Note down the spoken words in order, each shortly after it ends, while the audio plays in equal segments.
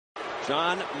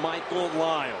John Michael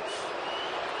Liles.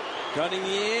 Cutting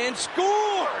in,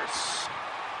 scores!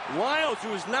 Liles,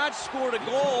 who has not scored a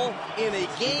goal in a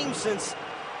game since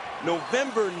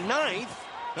November 9th,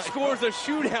 scores a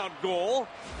shootout goal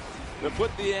to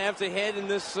put the Avs ahead in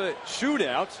this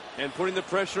shootout and putting the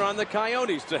pressure on the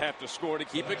Coyotes to have to score to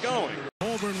keep it going.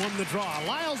 Holborn won the draw.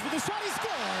 Liles with a shot, he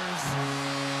scores!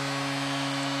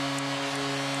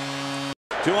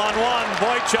 2-on-1,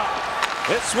 Boychuk.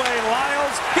 This way,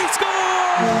 Liles, he scores!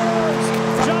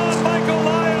 John Michael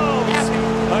Liles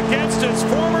against his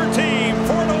former team,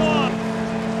 4-1.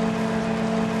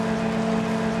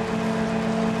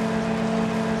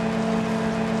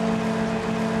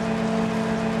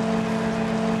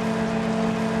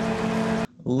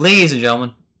 Ladies and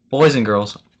gentlemen, boys and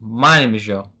girls, my name is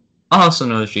Joe, also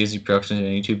known as JZ Productions on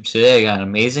YouTube. Today I got an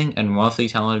amazing and wonderfully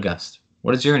talented guest.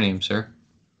 What is your name, sir?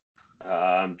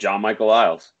 John Michael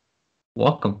Liles.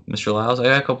 Welcome, Mr. Liles. I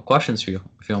got a couple questions for you,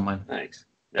 if you don't mind. Thanks.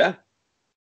 Yeah.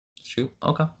 Shoot.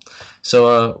 Okay.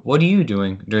 So, what are you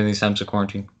doing during these times of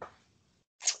quarantine?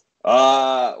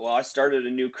 Well, I started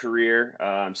a new career.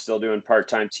 I'm still doing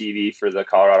part-time TV for the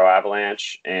Colorado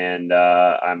Avalanche, and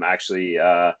I'm actually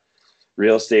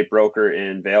real estate broker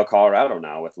in Vail, Colorado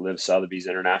now with Liles Sotheby's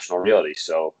International Realty.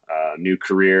 So, new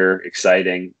career,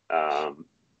 exciting,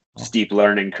 steep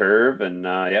learning curve, and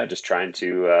just trying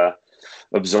to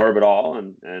absorb it all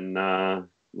and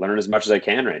learn as much as I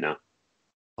can right now.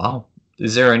 Wow.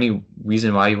 Is there any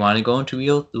reason why you want to go into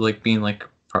being like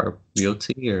part of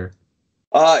realty, or?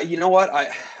 You know what?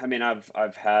 I mean,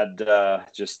 I've had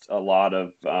just a lot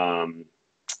of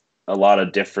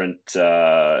different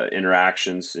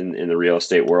interactions in the real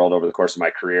estate world over the course of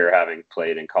my career, having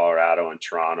played in Colorado and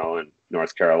Toronto and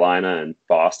North Carolina and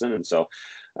Boston. And so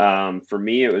for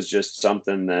me, it was just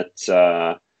something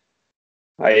that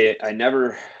I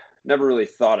never really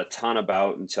thought a ton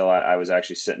about until I was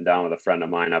actually sitting down with a friend of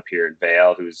mine up here in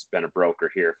Vail, who's been a broker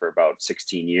here for about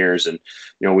 16 years. And,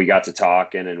 we got to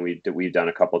talking, and we've done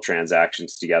a couple of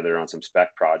transactions together on some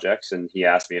spec projects. And he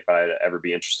asked me if I'd ever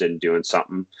be interested in doing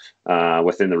something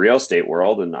within the real estate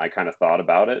world. And I kind of thought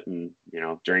about it. And,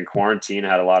 during quarantine, I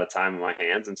had a lot of time in my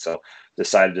hands. And so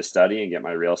decided to study and get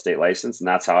my real estate license. And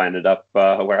that's how I ended up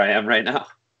where I am right now.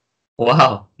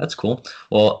 Wow, that's cool.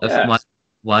 Well,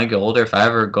 when I get older, if I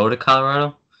ever go to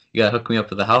Colorado, you gotta hook me up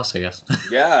with the house, I guess.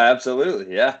 Yeah,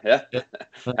 absolutely. Yeah.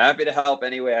 Happy to help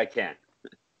any way I can.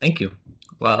 Thank you.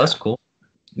 Wow, that's cool.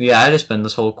 Yeah, I just been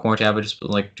this whole quarantine. I've just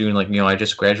been doing I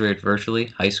just graduated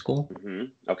virtually high school.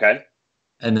 Mm-hmm. Okay.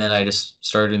 And then I just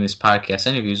started doing these podcast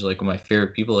interviews with my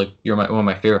favorite people. You're one of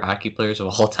my favorite hockey players of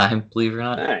all time, believe it or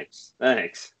not.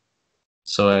 Thanks.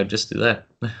 So I just do that.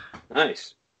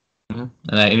 Nice. Mm-hmm.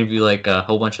 And I interview a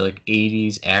whole bunch of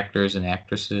 80s actors and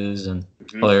actresses and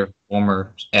other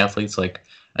former athletes,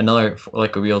 another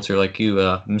a realtor like you,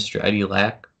 Mr. Eddie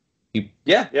Lack.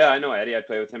 Yeah, I know Eddie. I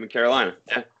played with him in Carolina.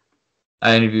 Yeah.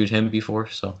 I interviewed him before,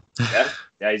 so.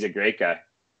 Yeah, he's a great guy.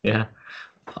 Yeah.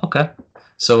 Okay.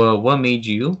 So what made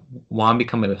you want to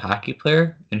become a hockey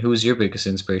player, and who was your biggest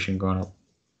inspiration growing up?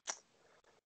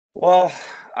 Well,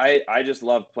 I just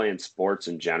loved playing sports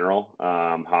in general.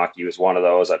 Hockey was one of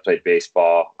those. I played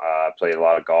baseball, played a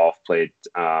lot of golf, played,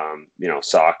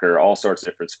 soccer, all sorts of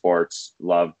different sports.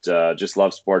 Just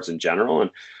loved sports in general. And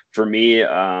for me,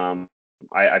 I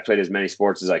played as many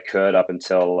sports as I could up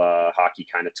until hockey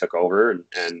kind of took over.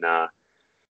 And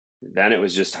then it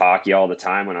was just hockey all the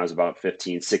time when I was about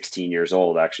 16 years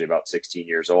old, actually about 16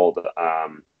 years old.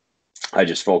 I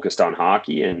just focused on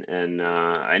hockey and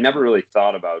I never really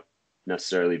thought about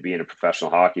necessarily being a professional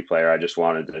hockey player. I just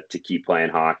wanted to keep playing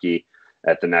hockey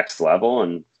at the next level.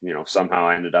 And, somehow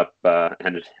I ended up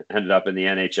in the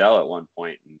NHL at one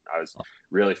point. And I was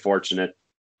really fortunate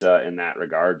in that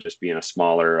regard, just being a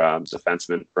smaller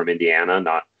defenseman from Indiana,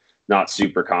 not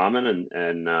super common.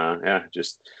 And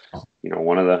just,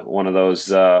 one of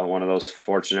those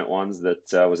fortunate ones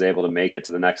that was able to make it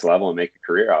to the next level and make a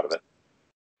career out of it.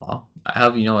 Wow.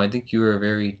 I think you were a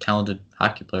very talented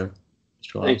hockey player.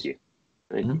 Thank you.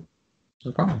 No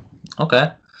problem.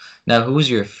 Okay. Now, who was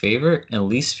your favorite and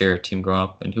least favorite team growing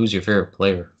up, and who's your favorite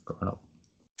player growing up?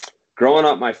 Growing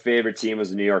up, my favorite team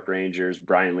was the New York Rangers.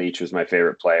 Brian Leetch was my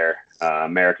favorite player.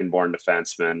 American-born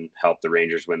defenseman, helped the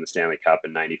Rangers win the Stanley Cup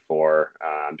in '94.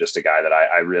 Just a guy that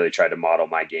I really tried to model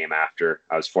my game after.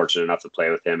 I was fortunate enough to play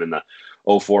with him in the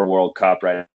 '04 World Cup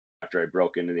right after I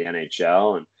broke into the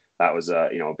NHL, and that was a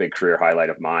big career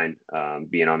highlight of mine,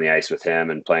 being on the ice with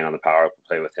him and playing on the power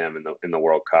play with him in the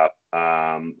World Cup.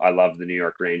 I loved the New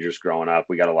York Rangers growing up.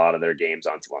 We got a lot of their games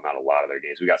on, well, not a lot of their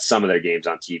games. We got some of their games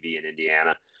on TV in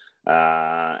Indiana.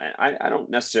 I don't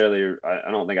necessarily,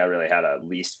 I don't think I really had a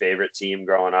least favorite team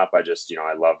growing up. I just,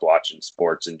 I loved watching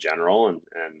sports in general,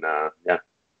 and yeah.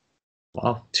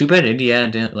 Wow. Too bad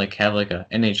Indiana didn't like have like a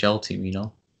NHL team,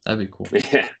 That'd be cool.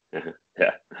 Yeah.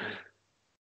 Yeah.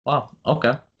 Wow.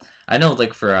 Okay. I know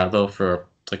like for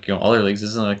like other leagues,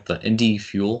 isn't like the Indy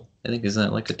Fuel, I think, isn't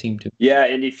it like a team too? Yeah,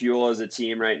 Indy Fuel is a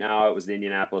team right now. It was the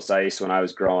Indianapolis Ice when I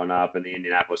was growing up, and the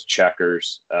Indianapolis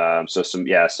Checkers. So some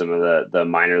of the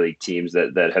minor league teams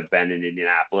that have been in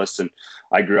Indianapolis, and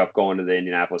I grew up going to the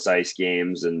Indianapolis Ice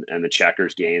games and the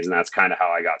Checkers games, and that's kind of how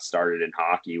I got started in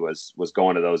hockey was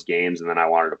going to those games, and then I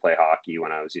wanted to play hockey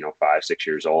when I was 5-6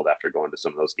 years old after going to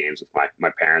some of those games with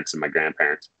my parents and my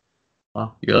grandparents.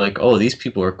 Wow. You're like, oh, these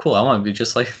people are cool. I want to be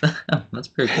just like them. That's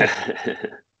pretty cool.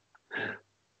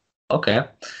 Okay.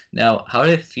 Now, how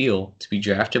did it feel to be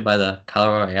drafted by the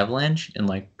Colorado Avalanche in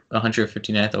like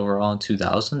 159th overall in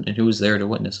 2000? And who was there to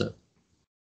witness it?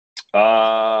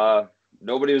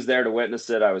 Nobody was there to witness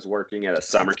it. I was working at a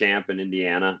summer camp in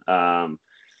Indiana.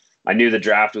 I knew the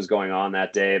draft was going on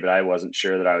that day, but I wasn't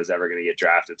sure that I was ever going to get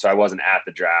drafted. So I wasn't at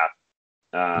the draft.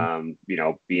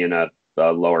 Being a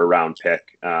lower round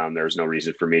pick, there was no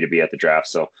reason for me to be at the draft.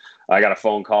 So I got a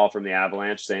phone call from the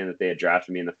Avalanche saying that they had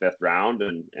drafted me in the 5th round,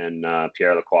 and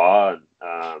Pierre Lacroix,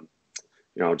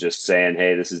 and just saying,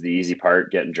 hey, this is the easy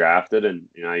part, getting drafted, and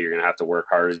you're going to have to work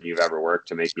harder than you've ever worked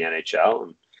to make the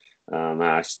NHL. And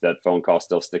that phone call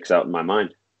still sticks out in my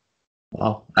mind.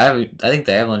 Wow, I think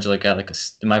the Avalanche got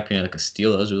in my opinion, like a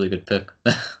steal. That was a really good pick.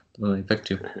 When they picked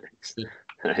you.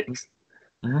 Thanks.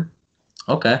 Mm-hmm.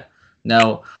 Okay.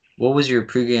 Now, what was your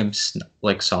pregame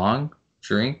song,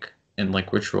 drink, and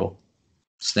ritual?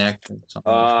 Snack? Something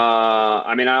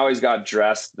I always got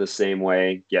dressed the same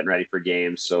way, getting ready for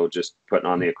games. So just putting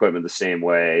on the equipment the same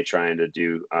way, trying to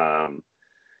do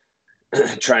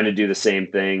the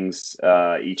same things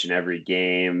each and every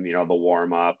game. The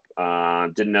warm up.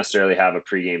 Didn't necessarily have a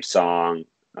pregame song.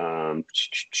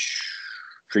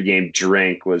 Pregame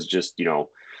drink was just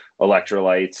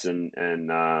electrolytes and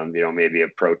maybe a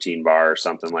protein bar or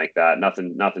something like that.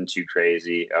 Nothing too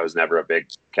crazy. I was never a big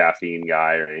caffeine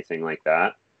guy or anything like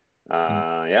that.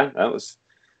 My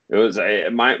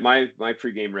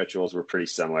pregame rituals were pretty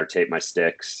similar. Tape my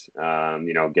sticks,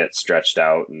 get stretched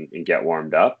out and get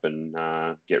warmed up and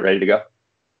get ready to go.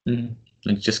 Mm-hmm.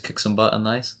 And just kick some butt on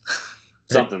the ice.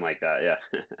 Something like that. Yeah.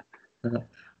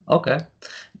 Okay.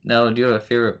 Now, do you have a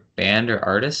favorite band or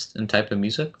artist and type of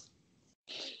music?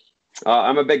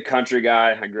 I'm a big country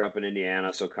guy. I grew up in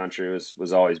Indiana, so country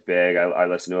was always big. I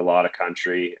listen to a lot of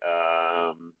country.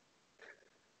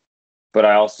 But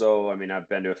I also, I've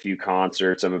been to a few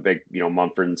concerts. I'm a big,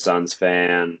 Mumford & Sons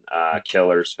fan,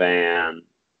 Killers fan.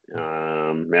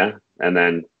 Yeah. And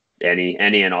then any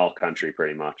and all country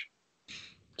pretty much.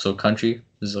 So country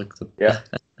is like the... Yeah.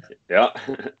 Yeah.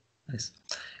 Nice.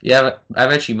 Yeah,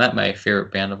 I've actually met my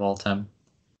favorite band of all time,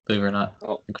 believe it or not.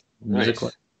 Oh,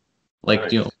 musically.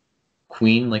 Nice. Nice.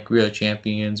 Queen, we were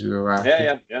champions, we were rock.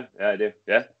 Yeah, I do.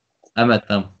 Yeah. I met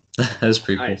them. That was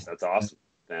pretty nice. cool. That's awesome.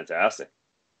 Fantastic.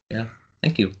 Yeah.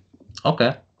 Thank you.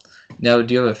 Okay. Now,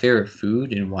 do you have a favorite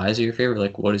food, and why is it your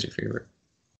favorite? What is your favorite?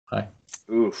 Why?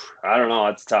 Oof. I don't know.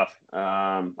 It's tough.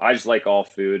 I just like all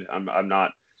food. I'm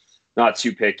not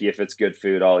too picky. If it's good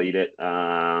food, I'll eat it.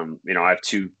 I have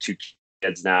two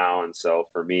kids now, and so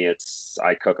for me,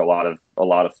 I cook a lot of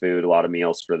food, a lot of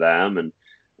meals for them, and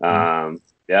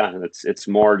yeah, it's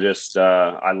more just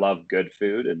I love good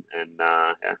food, and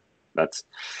yeah, that's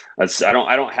I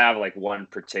don't have one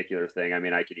particular thing.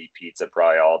 I could eat pizza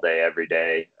probably all day, every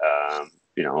day.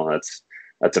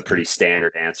 That's a pretty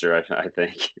standard answer, I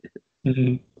think.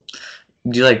 Mm-hmm.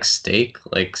 Do you like steak?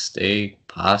 Steak,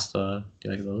 pasta? Do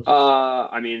you like those?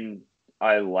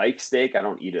 I like steak. I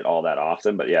don't eat it all that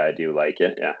often, but yeah, I do like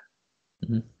it. Yeah.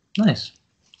 Mm-hmm. Nice.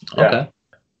 Yeah. Okay.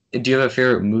 Do you have a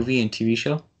favorite movie and TV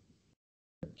show?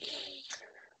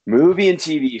 Movie and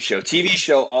TV show. TV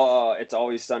show. It's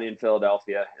Always Sunny in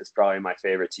Philadelphia is probably my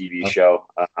favorite TV show.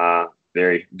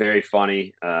 Very, very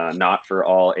funny. Not for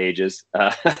all ages.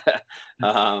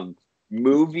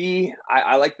 Movie.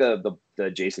 I like the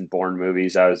Jason Bourne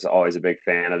movies. I was always a big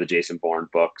fan of the Jason Bourne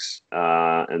books.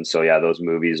 And so yeah, those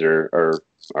movies are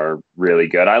really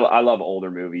good. I love older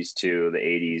movies too. The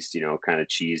 80s, kind of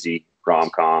cheesy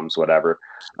rom-coms, whatever.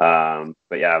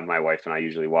 But yeah, my wife and I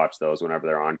usually watch those whenever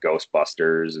they're on,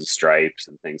 Ghostbusters and Stripes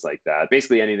and things like that.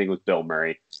 Basically anything with Bill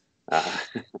Murray.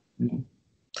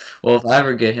 Well, if I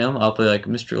ever get him, I'll play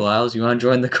Mr. Liles. You want to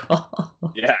join the call?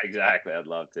 Yeah, exactly. I'd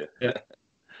love to.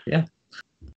 Yeah.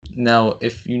 Now,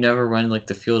 if you never run like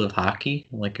the field of hockey,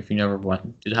 like if you never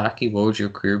did hockey, what would your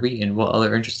career be, and what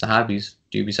other interests and hobbies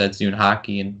do you besides doing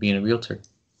hockey and being a realtor?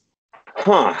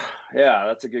 Huh. Yeah,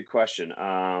 that's a good question.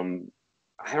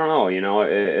 I don't know.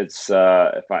 It's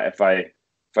if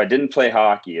I didn't play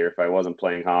hockey, or if I wasn't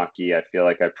playing hockey, I feel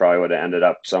like I probably would have ended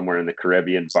up somewhere in the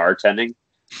Caribbean bartending.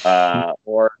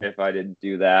 Or if I didn't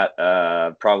do that,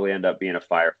 probably end up being a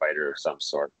firefighter of some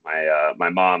sort. My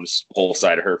mom's whole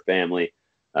side of her family,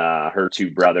 her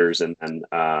two brothers and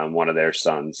one of their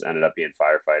sons ended up being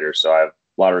firefighters. So I have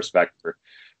a lot of respect for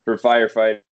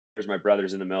firefighters. My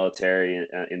brother's in the military,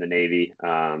 in the Navy,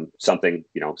 something,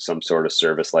 some sort of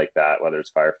service like that, whether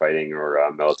it's firefighting or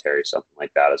military, something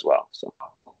like that as well. So,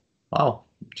 Wow.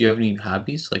 Do you have any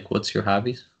hobbies? Like, what's your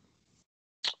hobbies?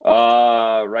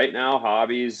 right now,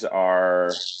 hobbies are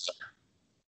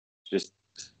just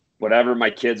whatever my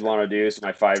kids want to do. So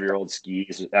my 5-year-old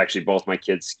skis. Actually, both my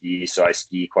kids ski, so I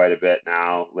ski quite a bit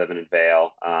now, living in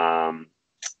Vail.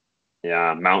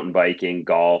 Yeah, mountain biking,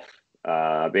 golf.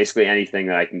 Basically anything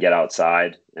that I can get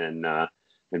outside and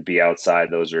be outside.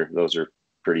 Those are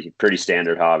pretty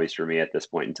standard hobbies for me at this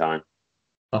point in time.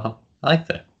 I like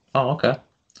that. Oh, okay.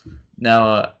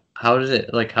 Now, how does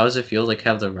it feel like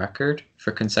have the record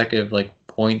for consecutive like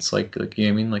points, like you know what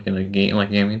I mean, like in a game, like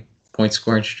you know what I mean, point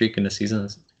scoring streak in the season,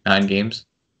 9 games?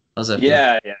 How's that feel?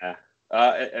 Yeah.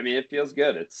 I mean, it feels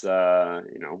good. It's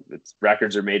it's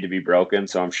records are made to be broken,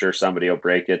 so I'm sure somebody will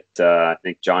break it. I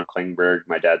think John Klingberg,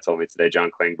 my dad told me today, John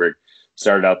Klingberg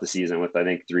started out the season with I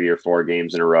think 3 or 4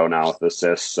 games in a row now with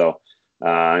assists. So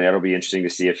it'll be interesting to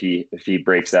see if he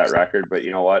breaks that record. But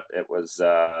you know what?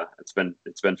 It's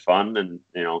been fun, and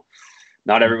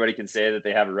not everybody can say that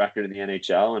they have a record in the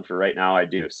NHL, and for right now I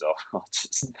do. So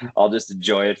I'll just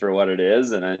enjoy it for what it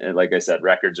is. And like I said,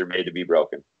 records are made to be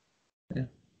broken. Yeah.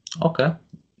 Okay.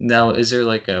 Now, is there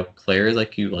like a player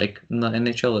like you like in the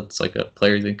NHL? It's like a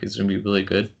player you think is going to be really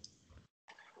good?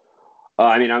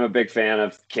 I mean, I'm a big fan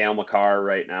of Cale Makar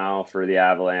right now for the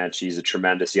Avalanche. He's a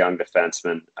tremendous young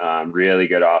defenseman, really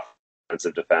good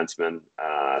offensive defenseman.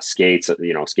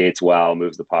 Skates well,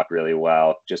 moves the puck really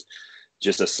well.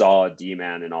 Just a solid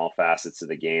D-man in all facets of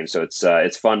the game. So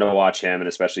it's fun to watch him, and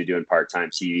especially doing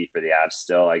part-time TV for the Avs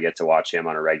still, I get to watch him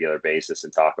on a regular basis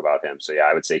and talk about him. So yeah,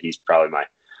 I would say he's probably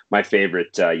my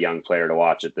favorite young player to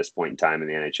watch at this point in time in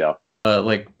the NHL.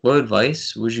 Like, what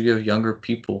advice would you give younger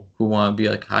people who want to be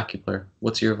like a hockey player?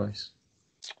 What's your advice?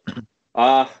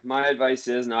 My advice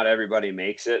is not everybody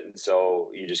makes it. And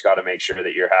so you just got to make sure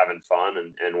that you're having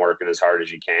fun and working as hard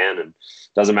as you can. And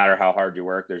it doesn't matter how hard you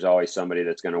work. There's always somebody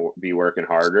that's going to be working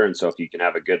harder. And so if you can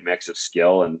have a good mix of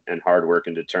skill and hard work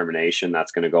and determination,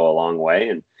 that's going to go a long way.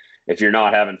 And if you're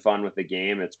not having fun with the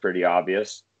game, it's pretty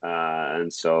obvious.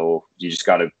 And so you just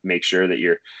got to make sure that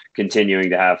you're continuing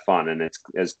to have fun. And it's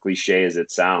as cliche as it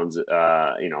sounds,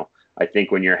 I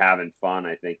think when you're having fun,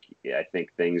 I think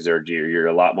things you're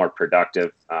a lot more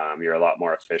productive. You're a lot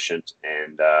more efficient,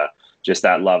 and just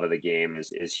that love of the game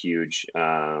is huge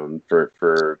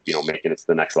for making it to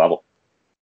the next level.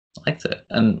 I like that,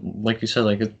 and like you said,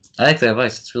 I like that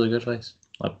advice. It's really good advice.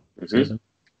 I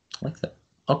like that.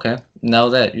 Okay, now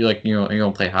that you're you're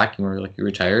gonna play hockey more, like you're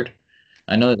retired.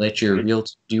 I know that you're real.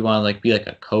 Do you want to be like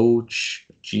a coach,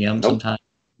 GM sometime?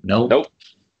 Nope.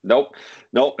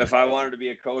 If I wanted to be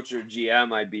a coach or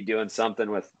GM, I'd be doing something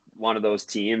with one of those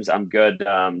teams. I'm good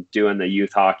doing the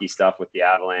youth hockey stuff with the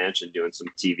Avalanche and doing some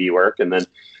TV work, and then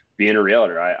being a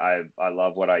realtor. I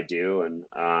love what I do, and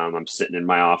I'm sitting in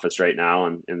my office right now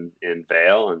in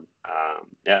Vail, and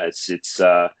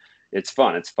it's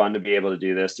fun. It's fun to be able to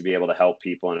do this, to be able to help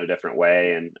people in a different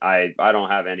way. And I don't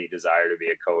have any desire to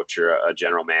be a coach or a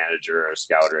general manager or a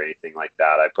scout or anything like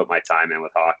that. I put my time in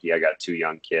with hockey. I got 2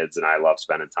 young kids, and I love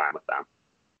spending time with them.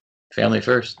 Family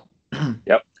first.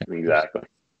 Yep, exactly.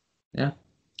 Yeah.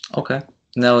 Okay.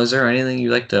 Now, is there anything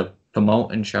you'd like to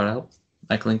promote and shout out?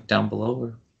 Like link down below?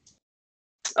 Or?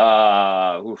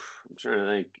 I'm trying to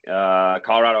think.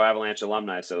 Colorado Avalanche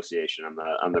Alumni Association.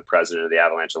 I'm the president of the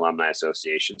Avalanche Alumni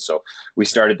Association. So we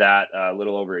started that a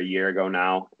little over a year ago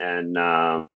now, and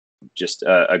just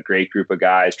a great group of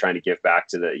guys trying to give back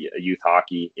to the youth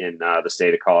hockey in the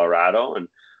state of Colorado, and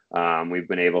we've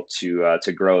been able to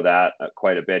grow that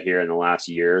quite a bit here in the last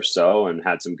year or so, and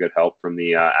had some good help from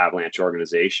the Avalanche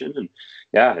organization. And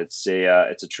yeah, it's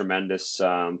a tremendous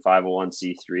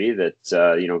 501c3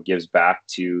 that gives back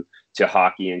to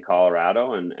hockey in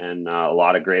Colorado, and a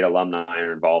lot of great alumni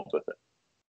are involved with it.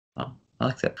 Oh, I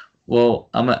like that. Well,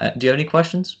 do you have any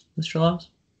questions, Mr. Liles?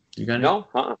 You got any? No,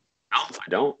 I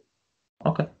don't.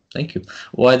 Okay, thank you.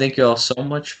 Well, I thank you all so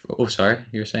much. Oh, sorry,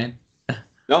 you were saying?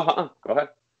 No, go ahead.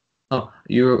 Oh,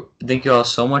 Thank you all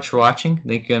so much for watching.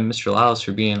 Thank you, Mr. Liles,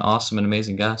 for being an awesome and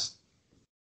amazing guest.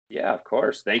 Yeah, of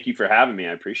course. Thank you for having me.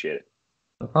 I appreciate it.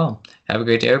 No problem. Have a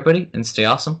great day, everybody, and stay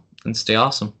awesome. And stay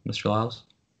awesome, Mr. Liles.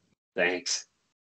 Thanks.